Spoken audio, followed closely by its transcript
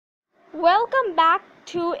Welcome back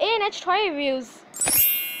to ANH Toy Reviews.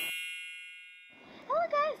 Hello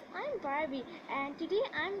guys, I'm Barbie and today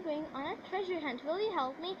I'm going on a treasure hunt. Will you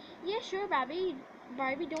help me? Yeah, sure Barbie,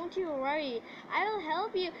 don't you worry. I will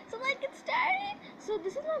help you. So let's get started. So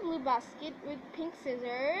this is my blue basket with pink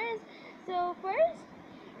scissors. So first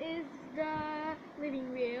is the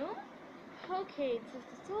living room. Okay, this is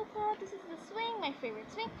the sofa, this is the swing, my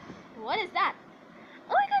favorite swing. What is that?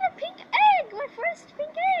 Oh, I got a pink egg! My first pink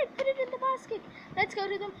egg! Put it in the basket. Let's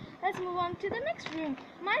move on to the next room.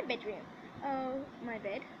 My bedroom. Oh, my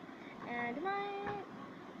bed. And my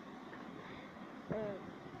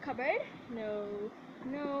cupboard. No.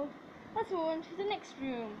 Let's move on to the next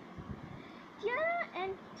room. Tiana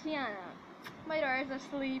and Tiana. My daughters are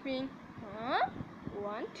sleeping. Huh?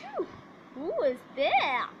 1, 2. Who is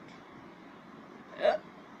that?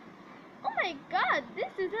 Oh my god,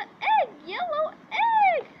 this is an egg! Yellow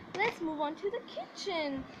egg! Let's move on to the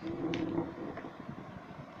kitchen.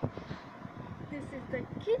 This is the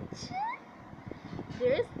kitchen.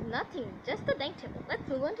 There is nothing, just a dining table. Let's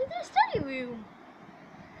move on to the study room.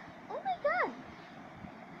 Oh my god.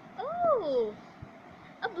 Oh,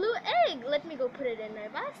 a blue egg. Let me go put it in my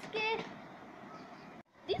basket.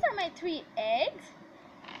 These are my 3 eggs.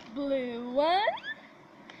 Blue one.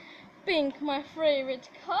 Pink, my favorite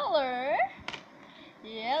color.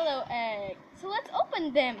 Yellow egg. So let's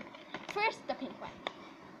open them. First, the pink one.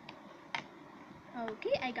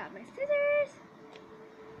 Okay, I got my scissors.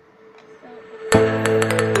 So